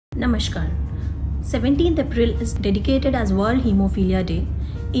Namaskar. 17th April is dedicated as World Hemophilia Day,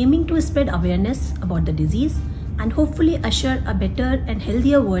 aiming to spread awareness about the disease and hopefully usher a better and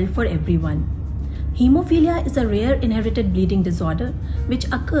healthier world for everyone. Hemophilia is a rare inherited bleeding disorder which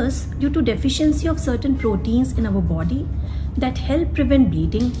occurs due to deficiency of certain proteins in our body that help prevent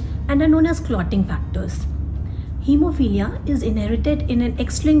bleeding and are known as clotting factors. Hemophilia is inherited in an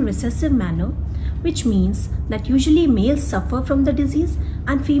X-linked recessive manner, which means that usually males suffer from the disease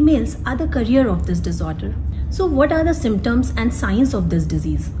and females are the carrier of this disorder. So what are the symptoms and signs of this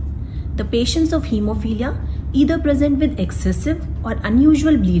disease? The patients of hemophilia either present with excessive or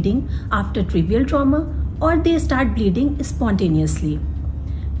unusual bleeding after trivial trauma, or they start bleeding spontaneously.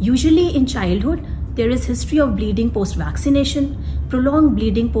 Usually in childhood, there is history of bleeding post-vaccination, prolonged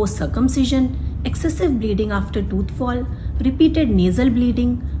bleeding post-circumcision, excessive bleeding after tooth fall, repeated nasal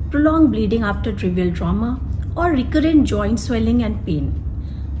bleeding, prolonged bleeding after trivial trauma, or recurrent joint swelling and pain.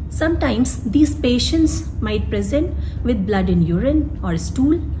 Sometimes these patients might present with blood in urine or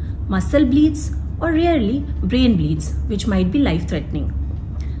stool, muscle bleeds, or rarely brain bleeds, which might be life-threatening.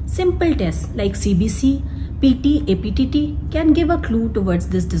 Simple tests like CBC, PT, APTT can give a clue towards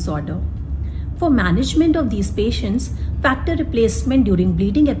this disorder. For management of these patients, factor replacement during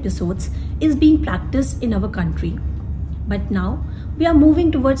bleeding episodes is being practiced in our country. But now, we are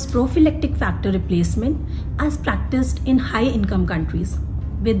moving towards prophylactic factor replacement as practiced in high-income countries,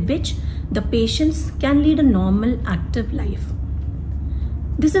 with which the patients can lead a normal, active life.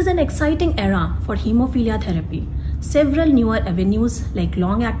 This is an exciting era for hemophilia therapy. Several newer avenues like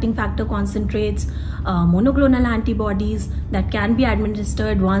long-acting factor concentrates, monoclonal antibodies that can be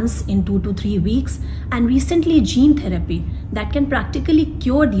administered once in 2 to 3 weeks, and recently gene therapy that can practically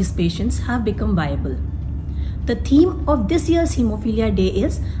cure these patients have become viable. The theme of this year's Hemophilia Day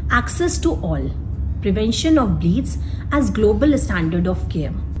is Access to All, Prevention of Bleeds as Global Standard of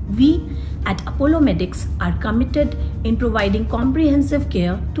Care. We at Apollo Medics are committed in providing comprehensive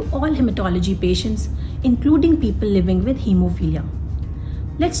care to all hematology patients, including people living with hemophilia.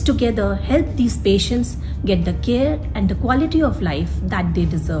 Let's together help these patients get the care and the quality of life that they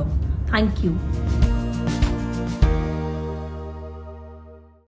deserve. Thank you.